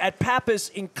going to be at Pappas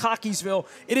in Cockeysville.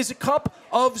 It is a cup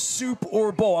of soup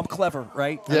or bowl. I'm clever,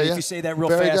 right? Yeah, If you say that real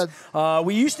Very fast.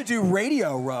 We used to do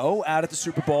Radio Row out at the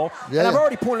Super Bowl. Yeah, and I've yeah.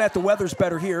 already pointed out the weather's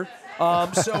better here.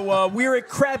 We're at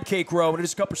Crab Cake Row, and it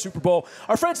is Cup or Super Bowl.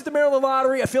 Our friends at the Maryland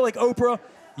Lottery, I feel like Oprah.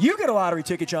 You get a lottery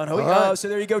ticket, John Hoey. Right. So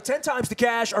there you go. 10 times the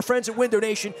cash. Our friends at Window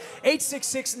Nation,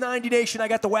 866-90Nation. I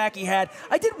got the wacky hat.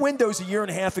 I did windows a year and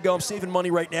a half ago. I'm saving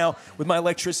money right now with my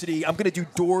electricity. I'm going to do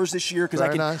doors this year because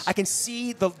I can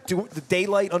see the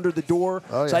daylight under the door.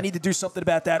 Oh, yeah. So I need to do something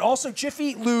about that. Also,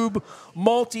 Jiffy Lube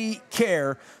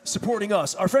Multi-Care supporting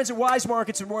us. Our friends at Wise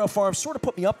Markets and Royal Farms sort of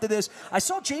put me up to this. I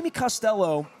saw Jamie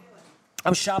Costello. I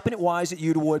was shopping at Wise at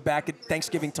Udawood back at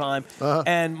Thanksgiving time,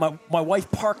 and my wife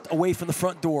parked away from the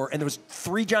front door, and there was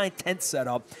 3 giant tents set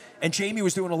up, and Jamie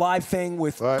was doing a live thing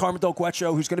with Carmen Del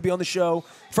Guecho, who's going to be on the show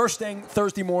first thing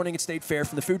Thursday morning at State Fair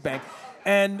from the food bank.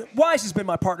 And Wise has been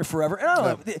my partner forever. And I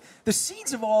don't know, the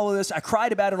seeds of all of this, I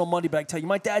cried about it on Monday, but I can tell you,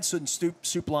 my dad stood in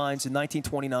soup lines in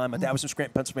 1929. My dad was from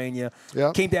Scranton, Pennsylvania.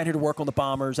 Yep. Came down here to work on the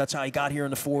Bombers. That's how he got here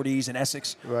in the 40s in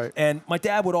Essex. Right. And my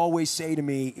dad would always say to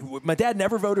me, my dad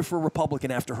never voted for a Republican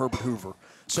after Herbert Hoover.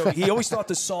 So he always thought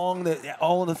the song that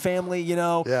All in the Family, you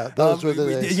know. Yeah, those were the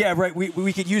days. Yeah, right.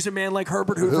 We could use a man like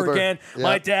Herbert Hoover again. Yep.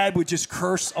 My dad would just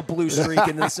curse a blue streak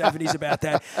in the 70s about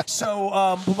that.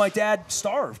 So but my dad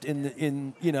starved in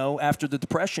after the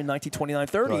Depression,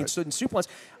 1929-30, and stood in soup lines.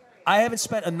 I haven't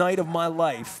spent a night of my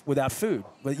life without food,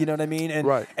 but you know what I mean?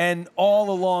 And all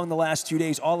along the last 2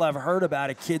 days, all I've heard about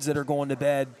are kids that are going to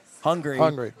bed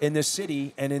hungry in this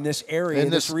city and in this area, in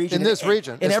this region. In this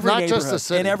region. In it's every not neighborhood. just the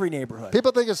city. In every neighborhood.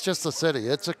 People think it's just the city.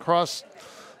 It's across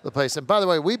the place. And by the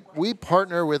way, we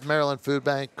partner with Maryland Food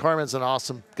Bank. Carmen's an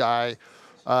awesome guy.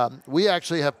 We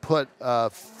actually have put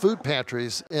food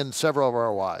pantries in several of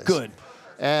our Ys. Good.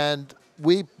 And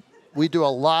we do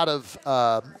a lot of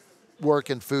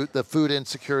work in the food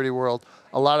insecurity world.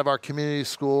 A lot of our community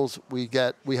schools, we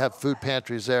have food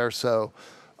pantries there. So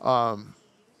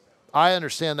I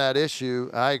understand that issue.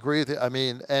 I agree with you. I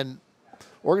mean, and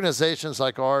organizations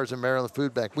like ours and Maryland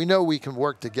Food Bank, we know we can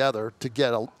work together to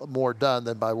get more done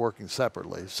than by working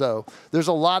separately. So there's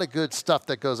a lot of good stuff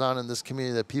that goes on in this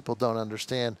community that people don't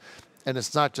understand. And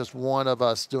it's not just one of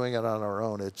us doing it on our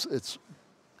own. It's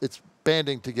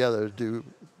banding together to do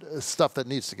stuff that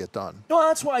needs to get done. No,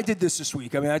 that's why I did this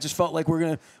week. I mean, I just felt like we're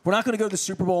not going to go to the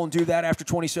Super Bowl and do that after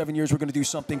 27 years. We're going to do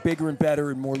something bigger and better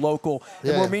and more local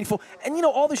and more meaningful. And,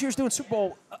 all these years doing Super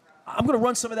Bowl, I'm going to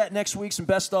run some of that next week, some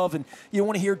best of. And you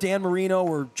want to hear Dan Marino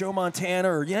or Joe Montana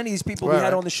or any of these people we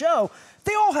had on the show.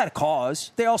 They all had a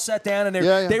cause. They all sat down and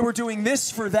they were doing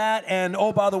this for that, and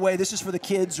oh, by the way, this is for the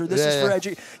kids, or this is for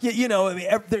education. I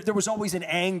mean, there was always an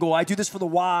angle. I do this for the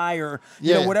why, or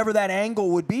whatever that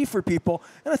angle would be for people.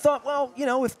 And I thought, well,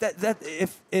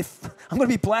 if I'm going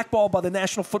to be blackballed by the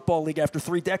National Football League after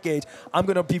 3 decades, I'm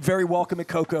going to be very welcome at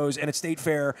Koco's and at State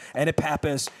Fair and at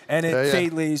Pappas and at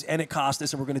Fadley's and at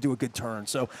Costas, and we're going to do a good turn.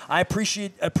 So I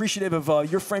appreciative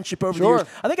of your friendship over the years.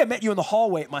 I think I met you in the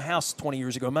hallway at my house 20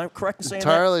 years ago. Am I correct in saying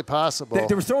entirely that? possible.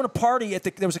 They were throwing a party at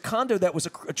there was a condo that was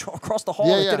across the hall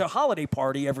that did a holiday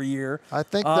party every year. I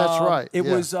think that's right. It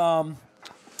was an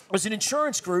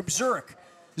insurance group, Zurich.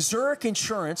 Zurich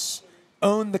Insurance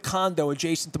owned the condo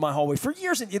adjacent to my hallway for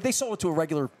years, and they sold it to a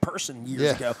regular person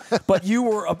years ago. But you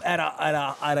were at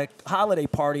a holiday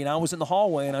party, and I was in the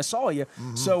hallway, and I saw you.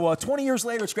 So 20 years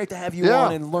later, it's great to have you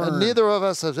on and learn. And neither of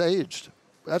us has aged.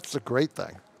 That's a great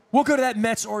thing. We'll go to that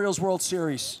Mets-Orioles World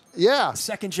Series. Yeah.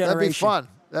 Second generation.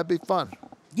 That'd be fun.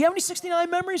 You have any 69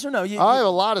 memories or no? I have a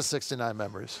lot of 69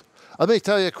 memories. Let me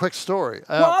tell you a quick story.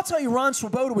 Well, I'll tell you, Ron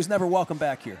Swoboda was never welcome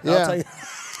back here. Yeah. I'll tell you.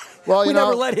 Well, we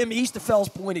never let him east of Fells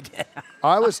Point again.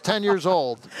 I was 10 years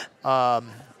old.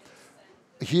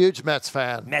 Huge Mets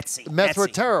fan. Mets were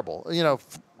terrible.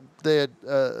 They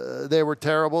were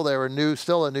terrible. They were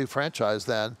still a new franchise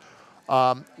then.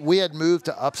 We had moved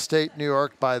to upstate New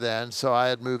York by then, so I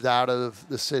had moved out of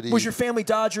the city. Was your family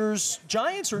Dodgers,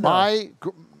 Giants, or no?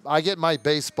 I get my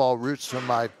baseball roots from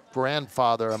my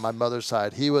grandfather on my mother's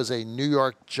side. He was a New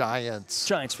York Giants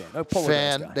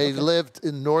fan. They lived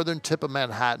in northern tip of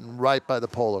Manhattan, right by the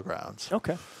Polo Grounds.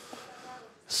 Okay.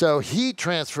 So he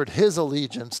transferred his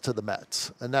allegiance to the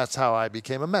Mets, and that's how I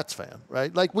became a Mets fan,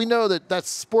 right? Like, we know that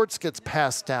sports gets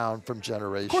passed down from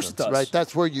generations. Of course it does. Right?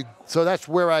 That's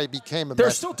where I became a Mets.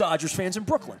 There's still Dodgers fans in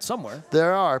Brooklyn somewhere.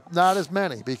 There are. Not as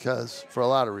many, for a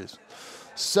lot of reasons.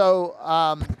 So,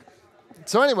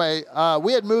 anyway,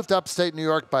 we had moved to upstate New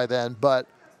York by then, but,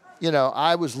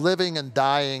 I was living and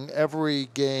dying every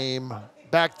game.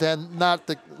 Back then,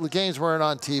 the games weren't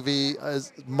on TV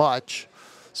as much.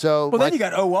 So then you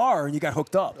got OR and you got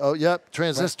hooked up. Oh, yep.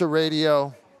 Transistor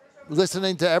radio.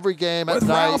 Listening to every game at night. With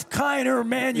Ralph Kiner,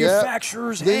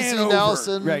 Manufacturers, Hanover.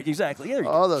 Nelson. Right, exactly.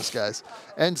 All those guys.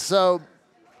 And so,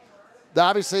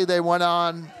 obviously, they went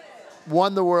on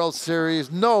won the World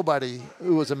Series. Nobody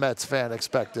who was a Mets fan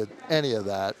expected any of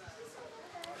that.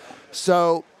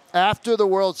 So after the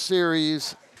World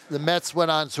Series, the Mets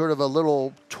went on sort of a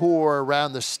little tour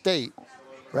around the state,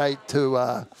 right,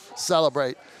 to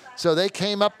celebrate. So they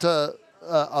came up to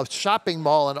a shopping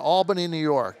mall in Albany, New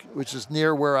York, which is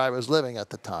near where I was living at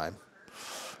the time.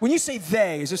 When you say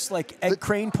they, is this like Ed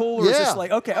Kranepool, or is this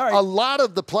like, okay, all right. A lot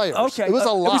of the players. Okay. It was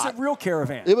a lot. It was a real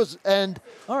caravan. It was, and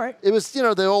all right. It was,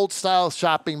 the old style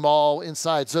shopping mall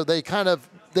inside. So they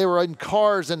were in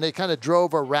cars and they kind of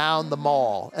drove around the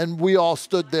mall. And we all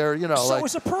stood there, So it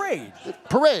was a parade.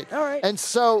 Parade. All right. And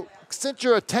so since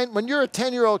when you're a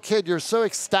 10-year-old kid, you're so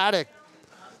ecstatic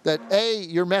that A,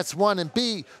 your Mets won, and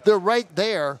B, they're right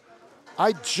there.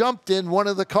 I jumped in one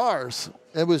of the cars.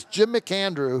 It was Jim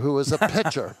McAndrew, who was a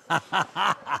pitcher.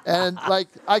 And,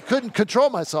 I couldn't control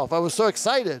myself. I was so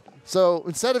excited. So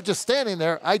instead of just standing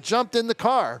there, I jumped in the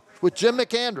car with Jim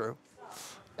McAndrew.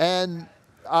 And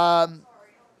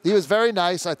he was very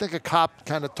nice. I think a cop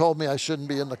kind of told me I shouldn't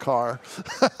be in the car.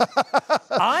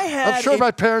 I'm sure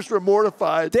my parents were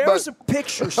mortified. There was a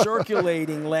picture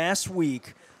circulating last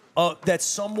week that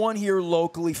someone here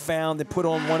locally found and put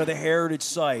on one of the heritage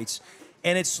sites.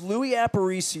 And it's Louis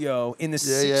Aparicio in the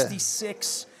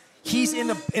 66. He's in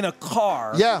a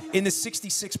car in the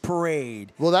 66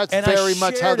 parade. Well, that's very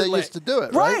much how they used to do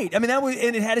it, right? Right. I mean,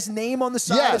 and it had his name on the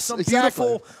side of some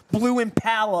beautiful blue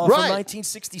Impala from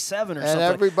 1967 or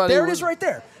something. There it is right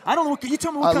there. I don't know. You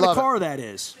tell me what kind of car that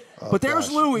is. But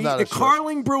there's Louis, the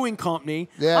Carling Brewing Company.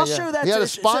 I'll show you that. He had a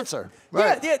sponsor.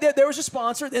 Right. Yeah, there was a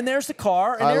sponsor, and there's the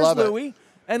car, and there's Louis.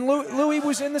 And Louis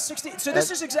was in the 60s. So this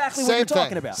is exactly what you're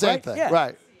talking about, Same right? thing, yeah.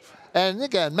 right. And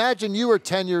again, imagine you were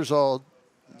 10 years old.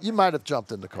 You might have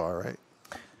jumped in the car, right?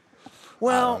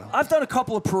 Well, I've done a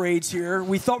couple of parades here.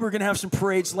 We thought we were going to have some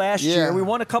parades last year. We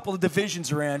won a couple of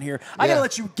divisions around here. I got to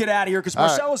let you get out of here because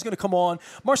Marcella's going to come on.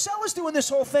 Marcella's doing this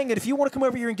whole thing, and if you want to come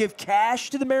over here and give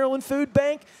cash to the Maryland Food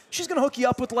Bank, she's going to hook you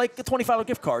up with like a $25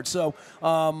 gift card. So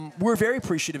we're very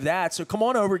appreciative of that. So come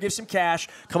on over, give some cash.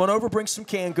 Come on over, bring some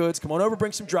canned goods. Come on over,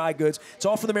 bring some dry goods. It's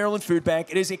all for the Maryland Food Bank.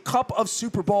 It is a cup of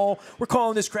Super Bowl. We're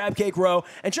calling this Crab Cake Row.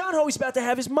 And John Hoey's about to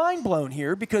have his mind blown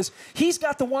here because he's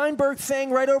got the Weinberg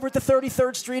thing right over at the 33rd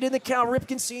Street in the Cal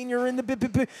Ripken Sr.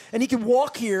 and he can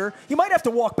walk here. You might have to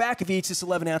walk back if he eats this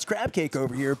 11-ounce crab cake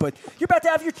over here, but you're about to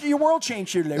have your world change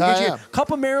here today. We're going to get you a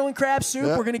cup of Maryland crab soup.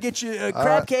 We're going to get you a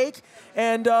crab cake.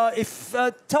 And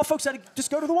tell folks how to just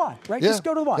go to the Y, right? Just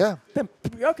go to the Y.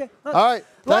 Yeah. Okay. All right.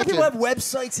 A lot of people have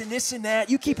websites and this and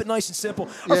that. You keep it nice and simple.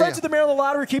 Our friends at the Maryland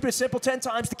Lottery are keeping it simple, 10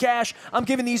 times the cash. I'm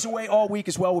giving these away all week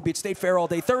as well. We'll be at State Fair all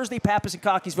day Thursday, Pappas and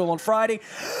Cockeysville on Friday.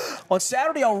 On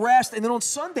Saturday, I'll rest. And then on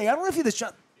Sunday, I don't know if you this,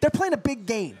 John, they're playing a big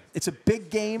game. It's a big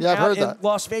game out in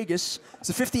Las Vegas. It's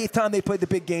the 58th time they played the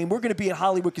big game. We're going to be at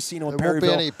Hollywood Casino in Perryville. There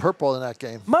won't be any purple in that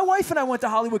game. My wife and I went to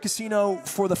Hollywood Casino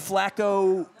for the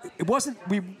Flacco. It wasn't.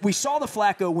 We saw the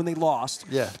Flacco when they lost.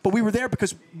 Yeah. But we were there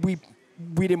because we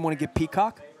didn't want to get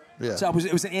Peacock. Yeah. So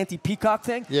it was an anti-Peacock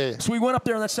thing. Yeah. So we went up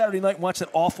there on that Saturday night and watched that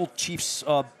awful Chiefs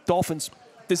Dolphins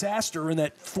disaster in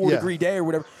that 4-degree day or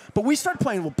whatever. But we started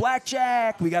playing with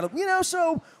blackjack. We got to,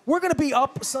 so we're going to be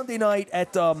up Sunday night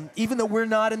at, even though we're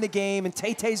not in the game, and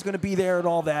Tay-Tay's going to be there and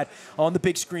all that on the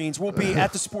big screens. We'll be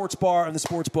at the sports bar and the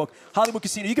sports book, Hollywood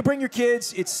Casino. You can bring your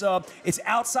kids. It's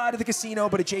outside of the casino,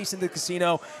 but adjacent to the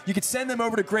casino. You can send them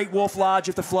over to Great Wolf Lodge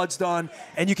if the flood's done,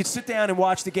 and you can sit down and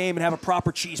watch the game and have a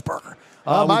proper cheeseburger.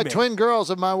 My twin girls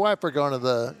and my wife are going to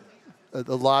the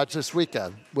lodge this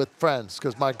weekend with friends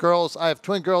because I have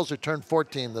twin girls who turned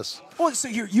 14 this. Well, so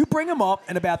you bring them up,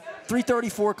 and about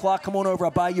 3:30, 4 o'clock, come on over.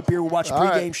 I'll buy you a beer. We'll watch a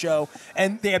pregame show,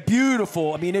 and they are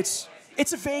beautiful. I mean, it's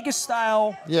a Vegas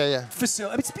style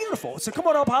facility. I mean, it's beautiful. So come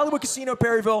on up, Hollywood Casino,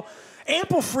 Perryville.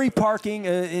 Ample free parking,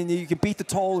 and you can beat the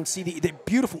toll and see the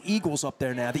beautiful eagles up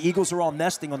there now. The eagles are all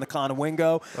nesting on the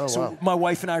Conowingo. So my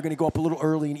wife and I are going to go up a little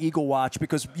early and eagle watch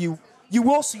because you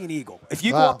will see an eagle. If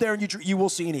you go up there and you will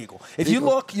see an eagle. If you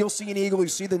look, you'll see an eagle. You'll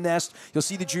see the nest. You'll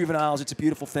see the juveniles. It's a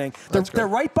beautiful thing. They're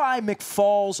right by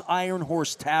McFall's Iron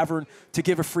Horse Tavern to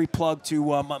give a free plug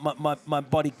to my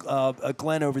buddy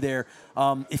Glenn over there.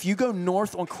 If you go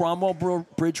north on Cromwell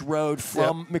Bridge Road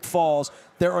from McFall's,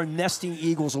 there are nesting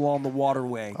eagles along the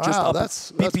waterway. Wow,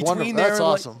 that's wonderful. That's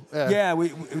awesome.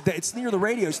 It's near the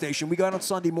radio station. We go out on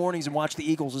Sunday mornings and watch the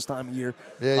Eagles this time of year.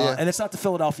 And it's not the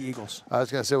Philadelphia Eagles. I was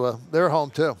going to say, well, they're they're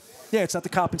home too. Yeah, it's not the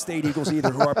Coppin State Eagles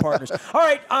either, who are our partners. All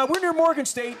right, we're near Morgan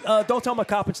State. Don't tell my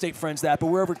Coppin State friends that, but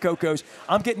we're over at Koco's.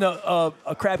 I'm getting a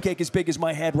crab cake as big as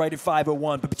my head right at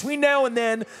 5:01. But between now and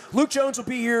then, Luke Jones will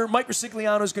be here. Mike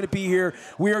Rosigliano is going to be here.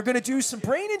 We are going to do some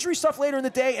brain injury stuff later in the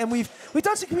day, and we've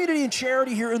done some community and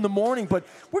charity here in the morning. But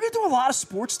we're going to do a lot of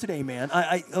sports today, man.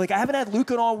 I haven't had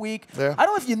Luke in all week. Yeah. I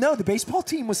don't know if you know, the baseball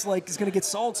team is going to get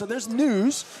sold. So there's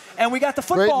news, and we got the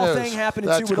football thing happening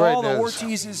too with all the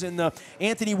Ortizes and the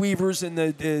Anthony Weavers and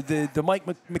the Mike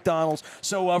McDonald's.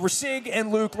 So Rasig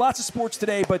and Luke, lots of sports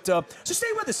today, but so stay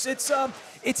with us.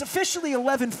 It's officially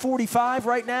 11:45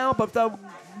 right now, but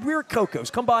we're at Koco's.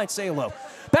 Come by and say hello.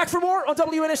 Back for more on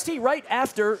WNST right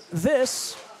after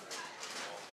this.